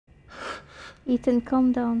Ethan,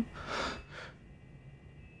 calm down.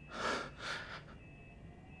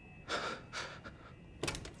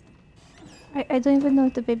 I don't even know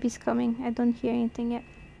if the baby's coming. I don't hear anything yet.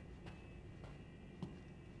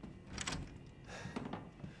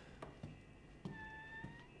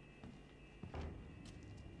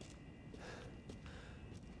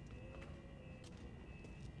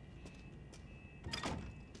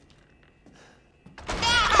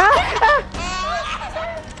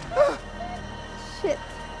 Shit.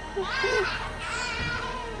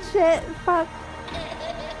 Shit, fuck.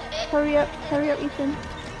 Hurry up, Ethan.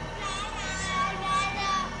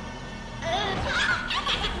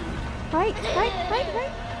 Right. Go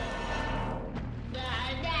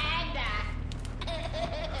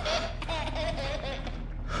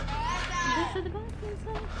for the bathroom,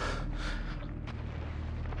 son.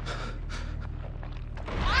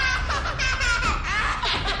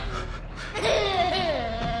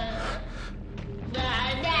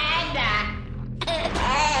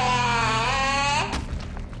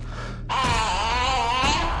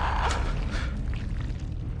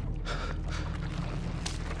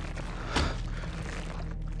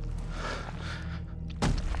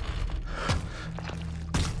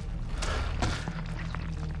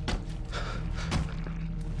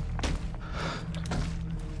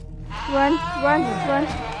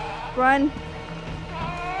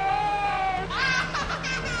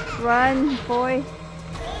 Run, boy.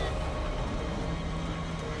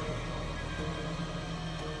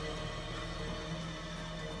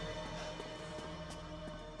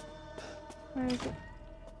 Where is it?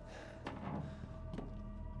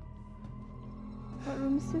 What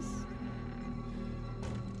room is this?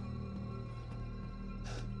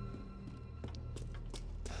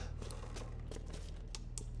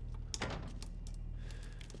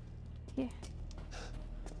 Here.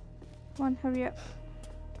 Come on, hurry up.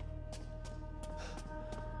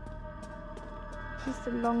 Just a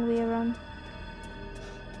long way around.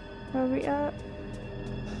 Hurry up.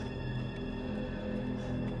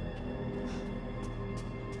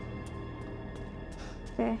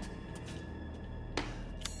 There.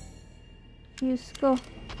 Fuse, go.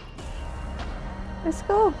 Let's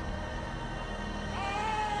go.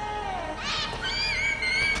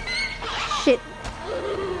 Shit.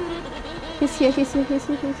 He's here.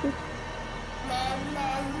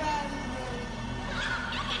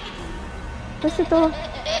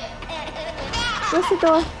 Where's the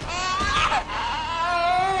door?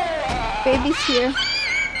 Baby's here.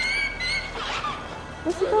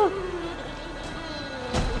 Where's the door?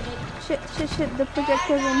 Shit, the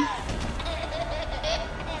projector room.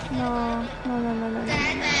 No.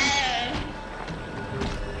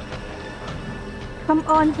 Come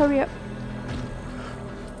on, hurry up.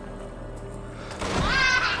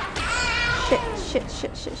 Shit.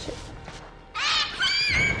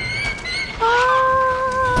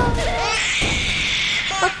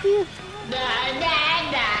 Fuck you.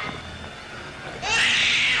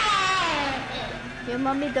 Your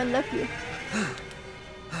mommy don't love you.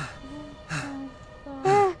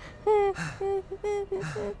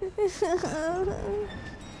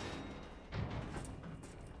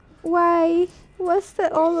 Why? What's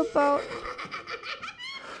that all about?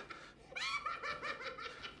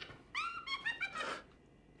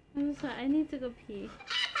 I'm sorry, I need to go pee.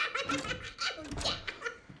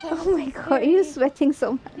 Oh my god, you're sweating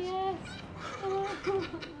so much. Yes.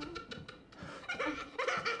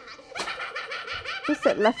 Who's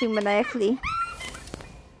that laughing maniacally?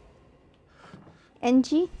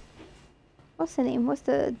 Angie? What's her name? What's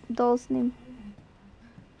the doll's name?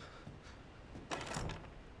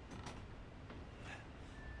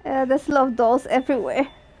 There's a lot of dolls everywhere.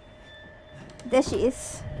 There she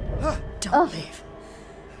is. Don't leave.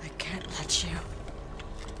 I can't let you.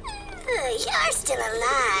 You're still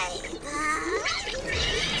alive,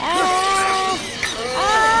 huh?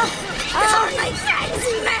 Before my friends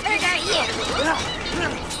murder you!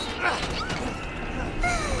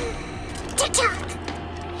 Tick-tock!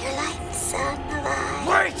 Your life, son, alive.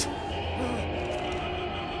 Wait!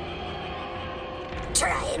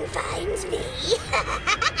 Try and find me.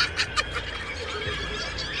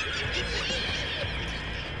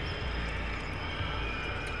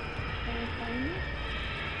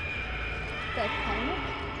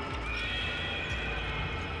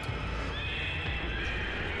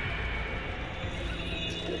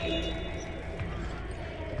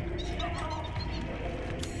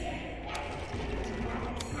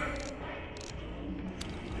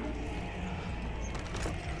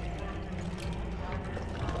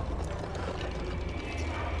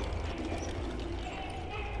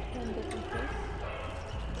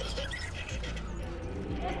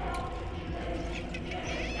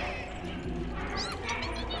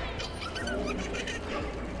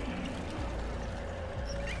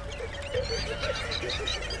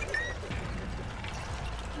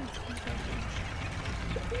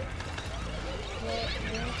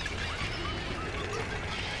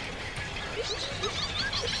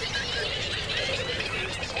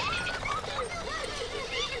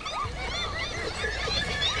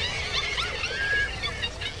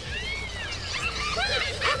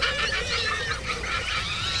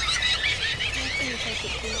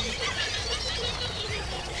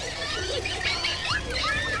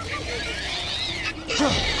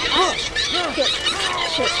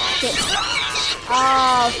 Shit.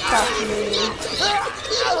 Oh, fuck me.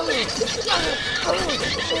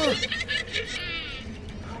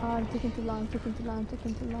 Oh, I'm taking too long. Taking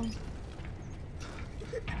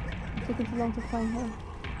too long to find her.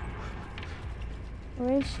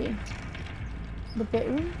 Where is she? The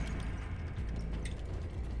bedroom?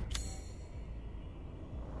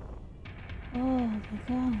 Oh my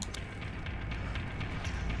god.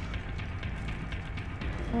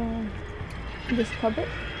 This cupboard?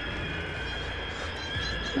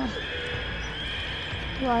 No.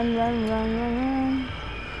 Run.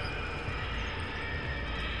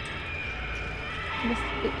 This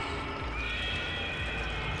bitch.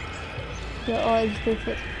 They're all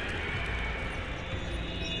agitated.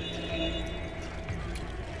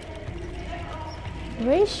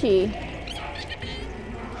 Where is she?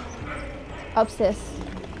 Upstairs.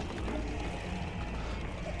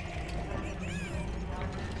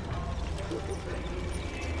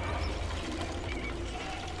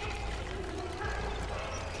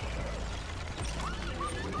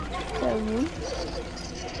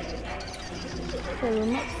 The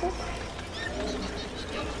room upstairs?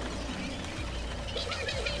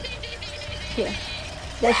 Here.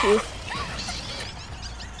 There she is.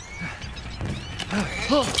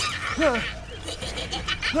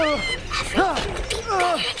 Rose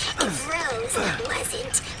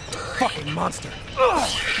wasn't Fucking monster.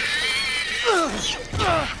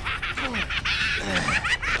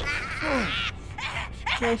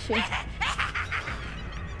 Where is she?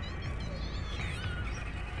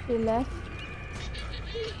 She left.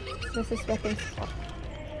 This is weapon spot.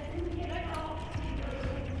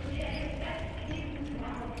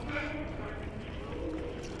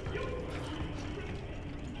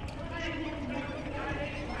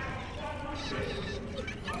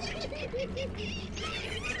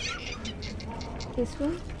 This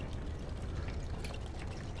room?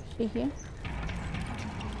 She here?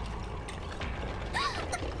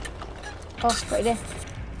 Oh, right there.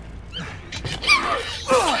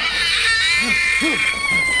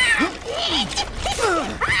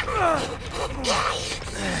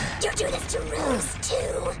 You do this to Rose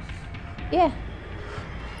too? Yeah.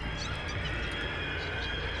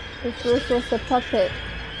 If Rose was a puppet,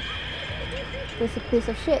 was a piece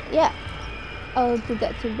of shit, yeah. I'll do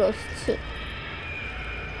that to Rose too.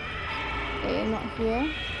 Okay, not here.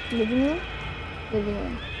 Living room? Living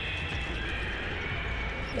room.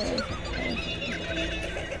 There is it.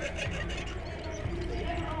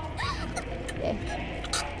 Yeah.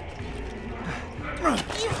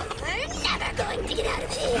 You're never going to get out of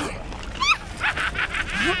here.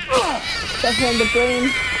 Step her in the brain.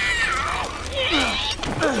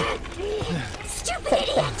 Stupid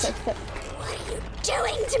idiot! Step. What are you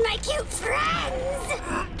doing to my cute friends?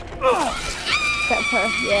 Step her,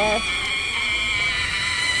 yes.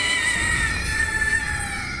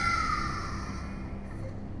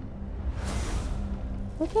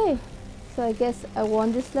 Okay, so I guess I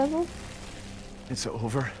won this level. It's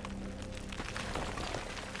over.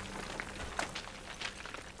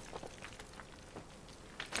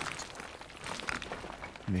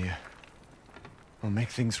 Mia, I'll make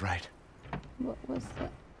things right. What was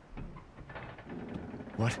that?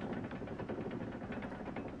 What?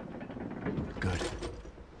 Good.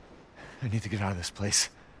 I need to get out of this place.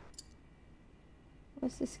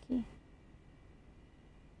 What's this key?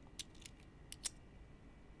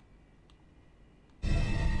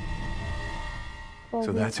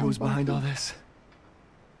 So that's who was behind all this?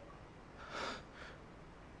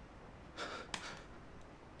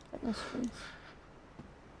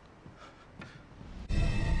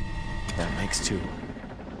 That makes two.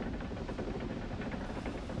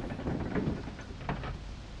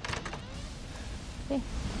 Okay.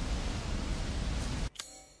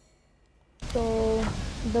 So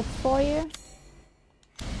the foyer,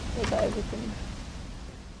 they got everything.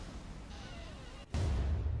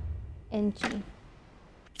 NG.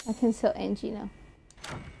 I can sell NG now.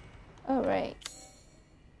 Alright.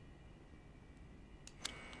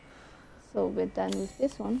 So we're done with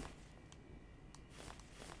this one.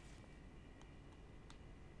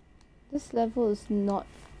 This level is not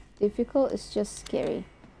difficult, it's just scary.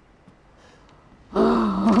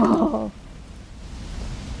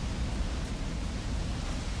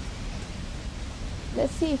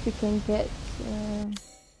 Let's see if we can get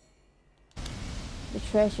the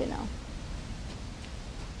treasure now.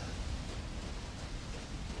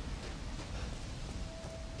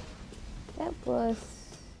 That was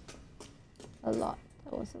a lot.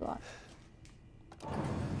 That was a lot.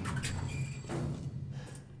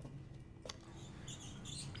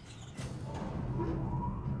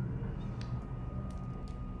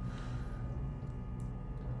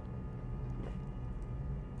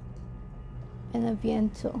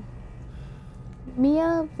 Beneviento.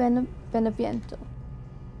 Mia Beneviento.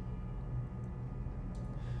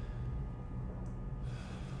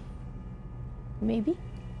 Maybe?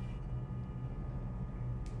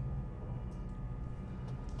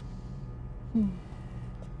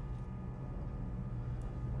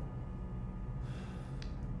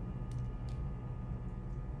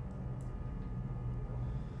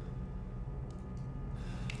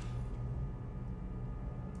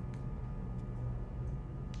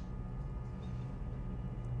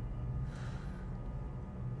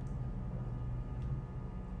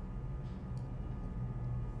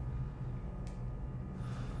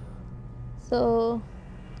 So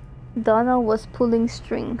Donna was pulling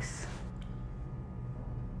strings.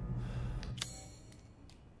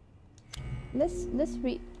 Let's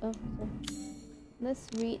read. Oh, sorry. Let's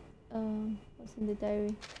read. What's in the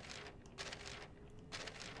diary?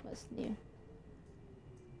 What's new?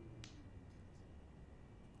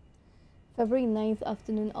 February 9th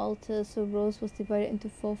afternoon altar. So Rose was divided into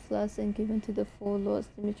 4 flasks and given to the 4 lords.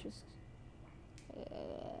 Demetrius.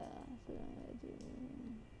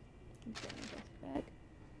 Back.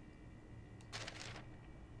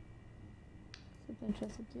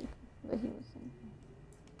 Interested to where he was in.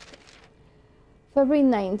 February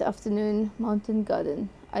 9th afternoon, Mountain Garden.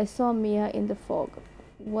 I saw Mia in the fog.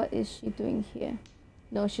 What is she doing here?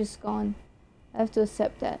 No, she's gone. I have to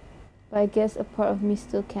accept that. But I guess a part of me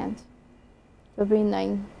still can't. February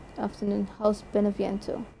 9th afternoon, House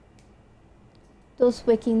Beneviento. Those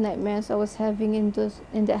waking nightmares I was having in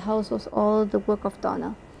that house was all the work of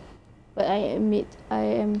Donna. But I admit I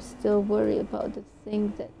am still worried about the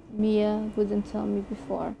thing that Mia wouldn't tell me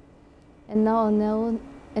before. And now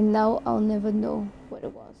I'll never know what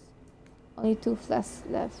it was. Only 2 flasks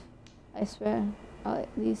left. I swear I'll at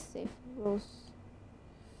least save Rose.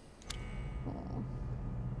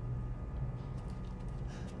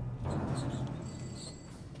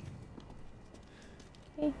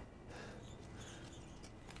 Okay.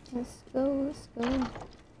 Let's go.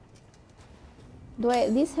 Do I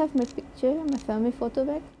at least have my picture, my family photo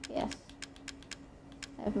back? Yes.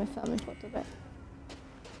 I have my family photo back.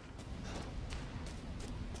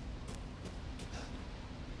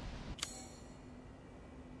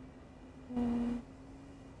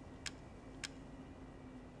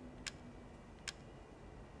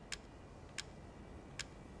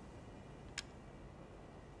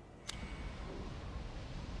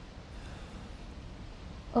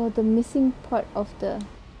 Oh, the missing part of the...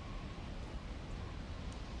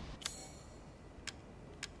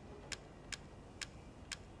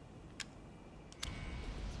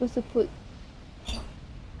 Supposed to put...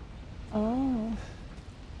 Oh.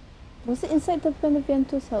 Was it inside the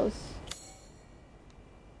Beneviento's house?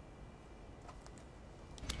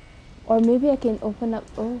 Or maybe I can open up...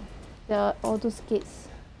 Oh, there are all those gates.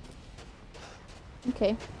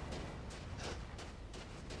 Okay.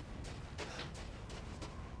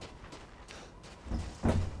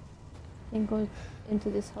 And go into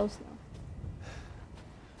this house now.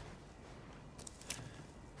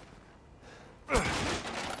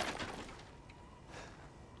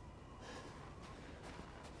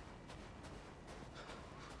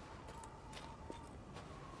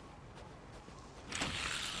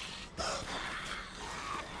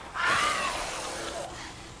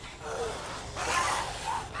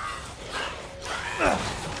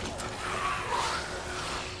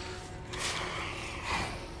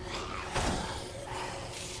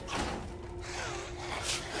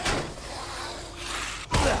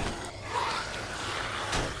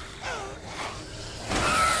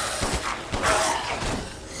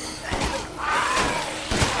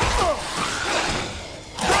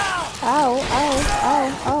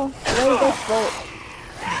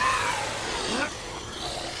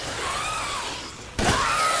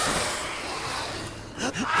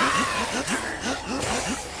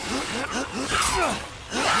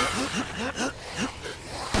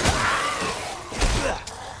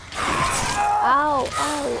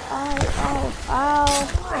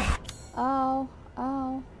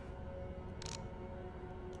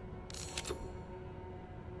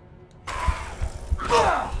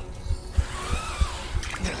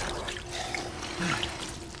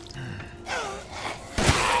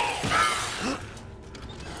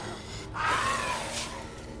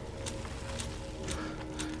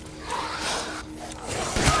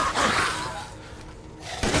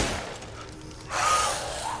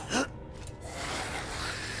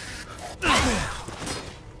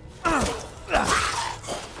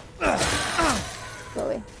 Go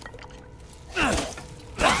away.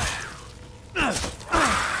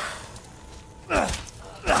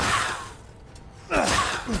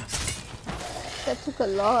 That took a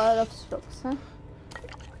lot of strokes, huh?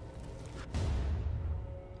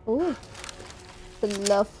 Oh, the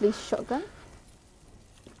lovely shotgun.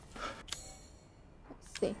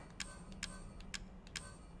 Let's see.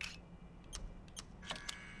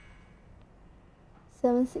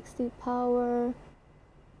 .760 power,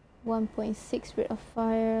 1.6 rate of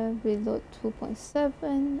fire, reload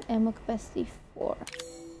 2.7, ammo capacity 4.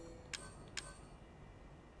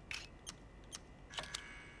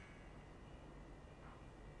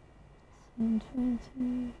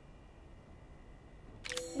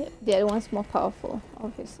 Yep, the other one's more powerful,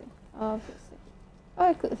 obviously. Obviously. Oh,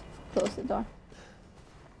 I could close the door.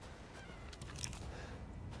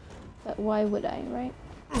 But why would I, right?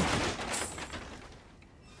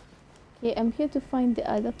 Okay, I'm here to find the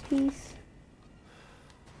other piece.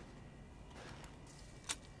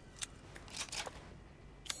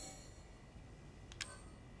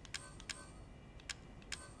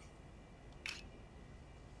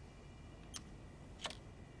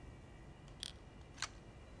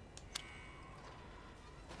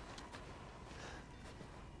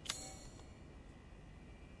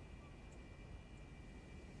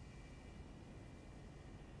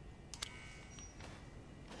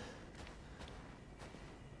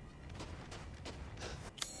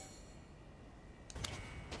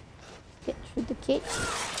 Get through the gate.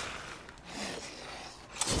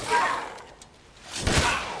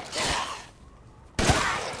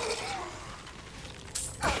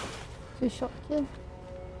 Two-shot kill.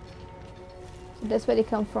 So that's where they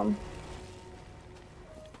come from.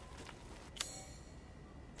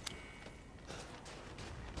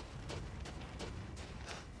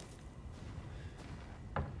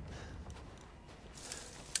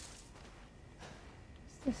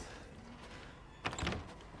 What's this?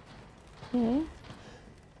 Okay.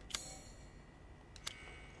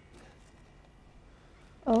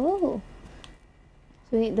 Oh.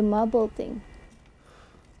 So we need the marble thing.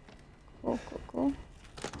 Cool, cool, cool.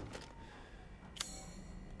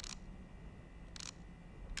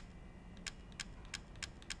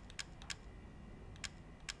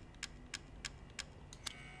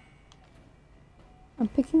 I'm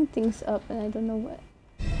picking things up and I don't know what.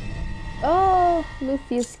 Oh,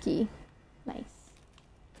 Luffy's key. Nice.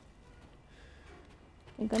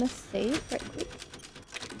 I'm gonna save right quick.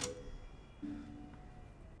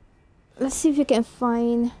 Let's see if you can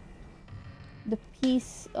find the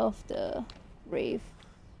piece of the rave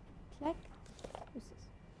plaque. What's this?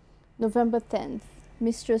 November 10th.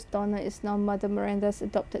 Mistress Donna is now Mother Miranda's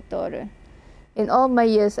adopted daughter. In all my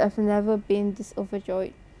years, I've never been this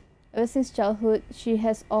overjoyed. Ever since childhood, she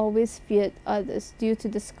has always feared others due to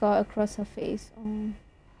the scar across her face.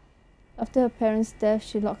 After her parents' death,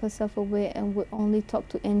 she locked herself away and would only talk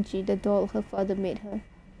to Angie, the doll her father made her.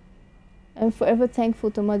 I'm forever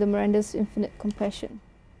thankful to Mother Miranda's infinite compassion.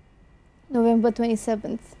 November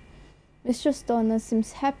 27th. Mistress Donna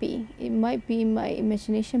seems happy. It might be my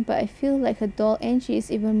imagination, but I feel like her doll Angie is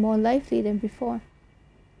even more lively than before.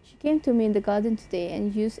 She came to me in the garden today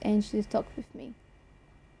and used Angie to talk with me.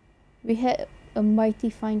 We had a mighty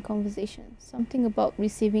fine conversation. Something about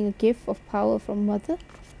receiving a gift of power from Mother.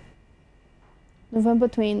 November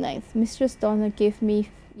 29th. Mistress Donna gave me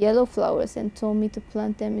yellow flowers and told me to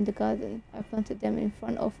plant them in the garden. I planted them in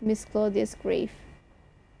front of Miss Claudia's grave.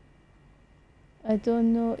 I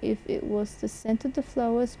don't know if it was the scent of the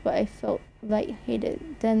flowers, but I felt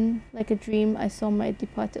light-headed. Then, like a dream, I saw my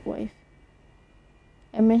departed wife.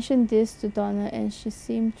 I mentioned this to Donna and she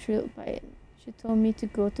seemed thrilled by it. She told me to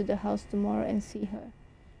go to the house tomorrow and see her.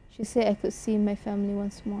 She said I could see my family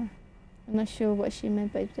once more. I'm not sure what she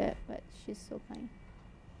meant by that, but she's so kind.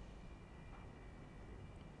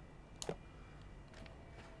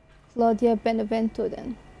 Claudia Benevento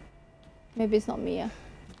then. Maybe it's not Mia.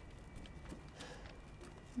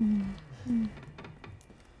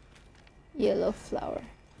 Yellow flower.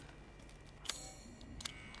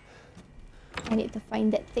 I need to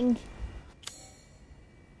find that thing.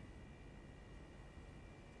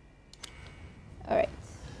 Alright.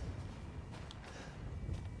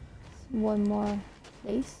 One more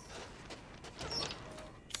place.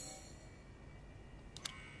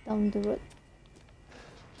 Down the road.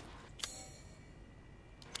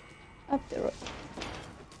 Up the road.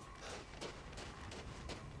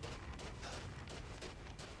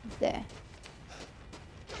 There.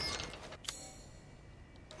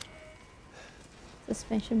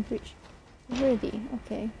 Suspension bridge. Ready,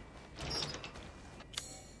 okay.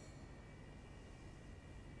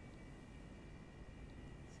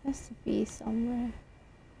 Has to be somewhere.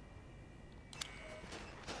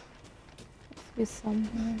 Has to be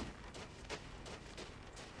somewhere.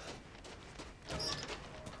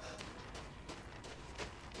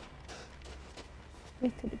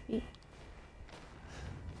 Where could it be?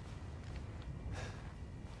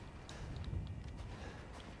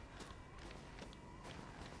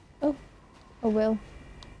 Oh, oh well.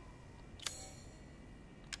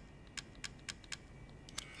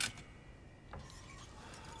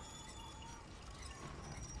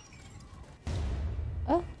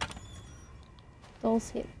 Oh, doll's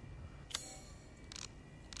head.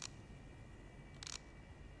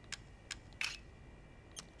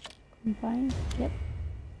 Combine, yep.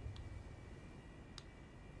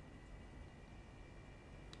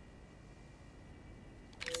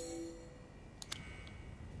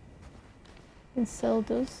 Can sell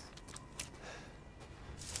those.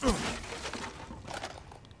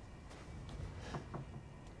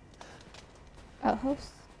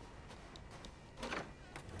 Outhouse.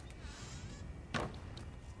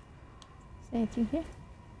 Is there anything here?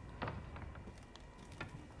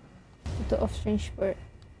 Photo of strange bird.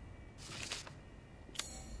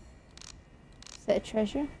 Is that a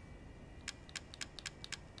treasure?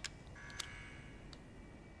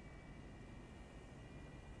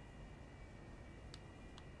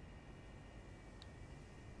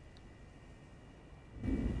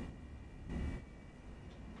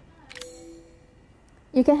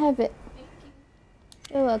 You can have it.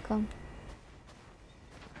 You're welcome.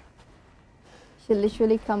 She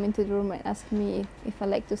literally come into the room and ask me if I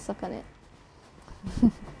like to suck on it.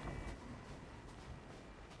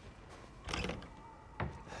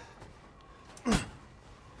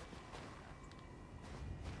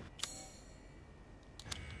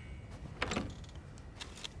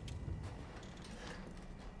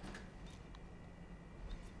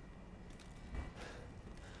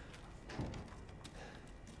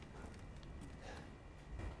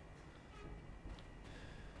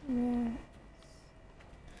 Yeah.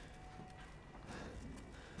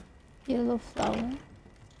 Yellow flower.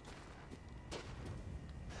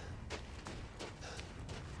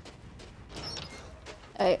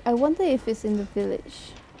 I wonder if it's in the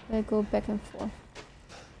village. I go back and forth.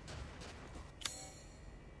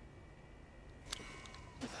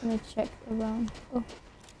 Just gonna check around. Oh.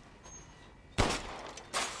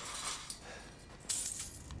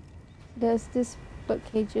 There's this bird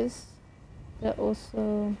cages that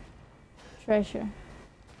also treasure.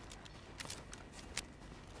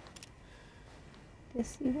 Let's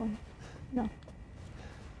see one. No.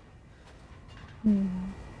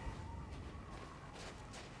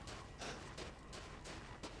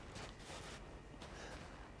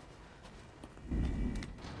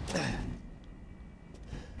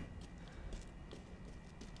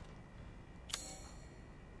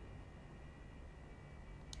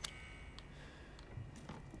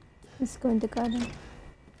 Let's go in the garden.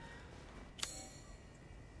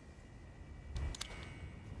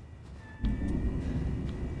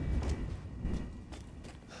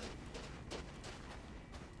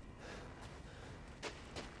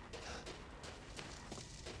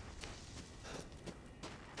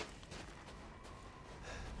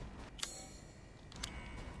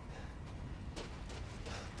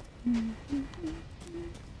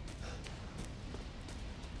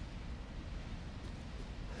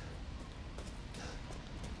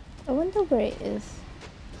 I wonder where it is.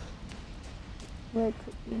 Where it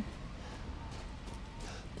could be.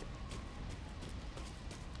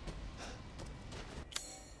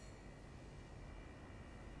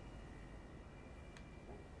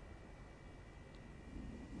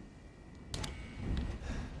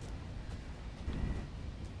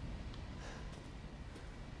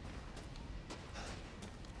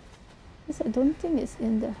 Yes, I don't think it's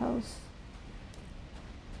in the house.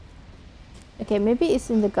 Okay, maybe it's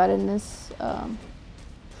in the gardener's,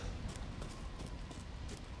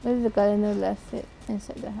 maybe the gardener left it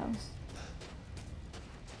inside the house.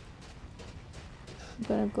 I'm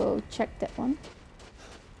gonna go check that one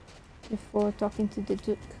before talking to the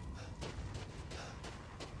Duke.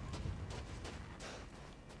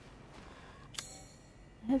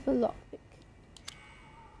 I have a lockpick.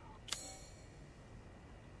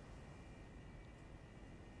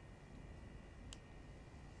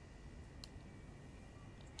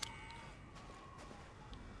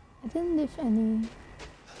 I didn't leave any.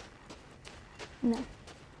 No.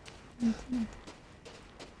 Nothing.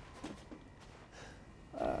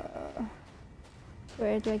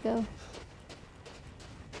 Where do I go?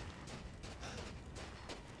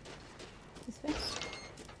 This way?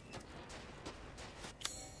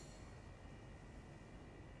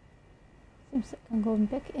 I Seems like I'm going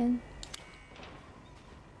back in.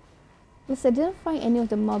 Because I didn't find any of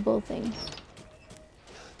the marble thing.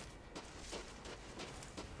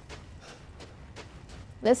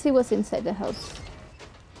 Let's see what's inside the house.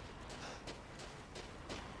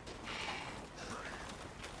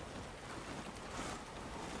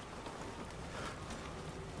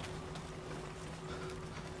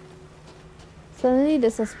 Suddenly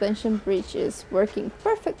the suspension bridge is working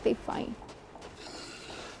perfectly fine.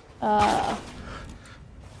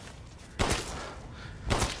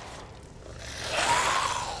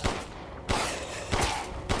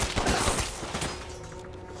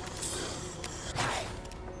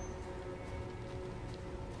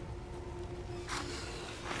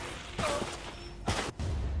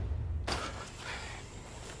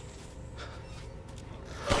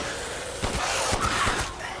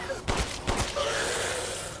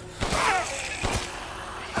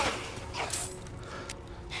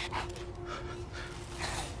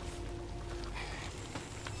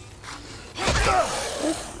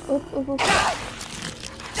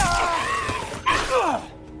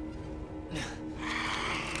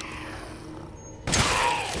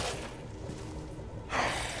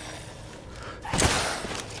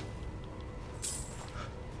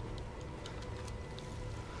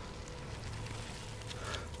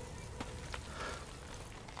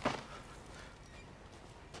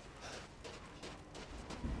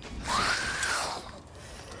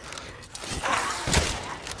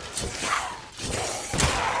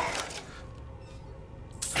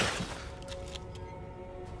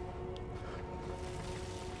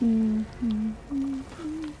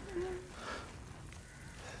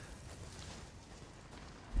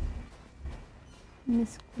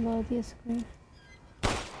 Miss Claudia's grave.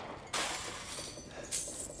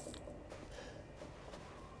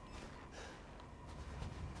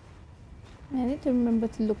 I need to remember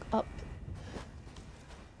to look up.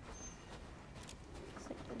 It's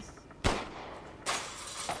like this.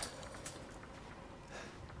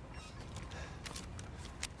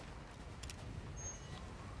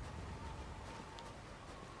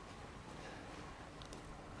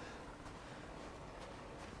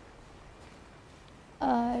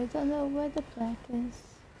 I don't know where the black is.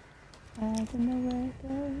 I don't know where it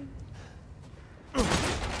goes.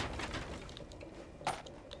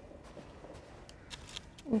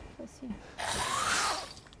 Oh, what's here?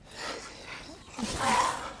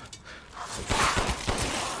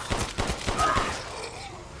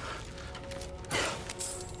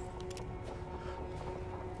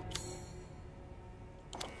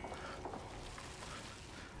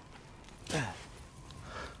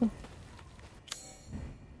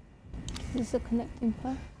 This is a connecting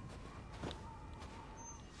part.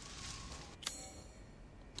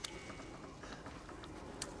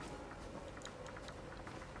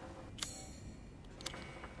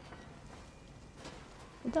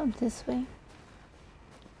 Go down this way.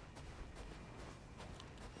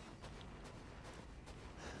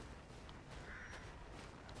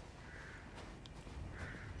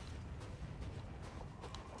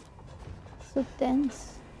 So dense.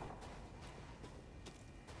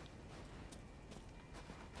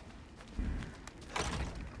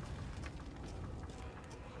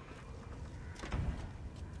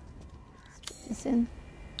 In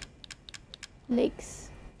lakes.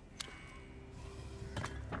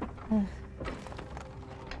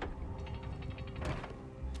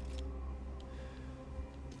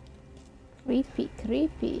 Creepy,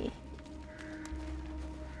 creepy.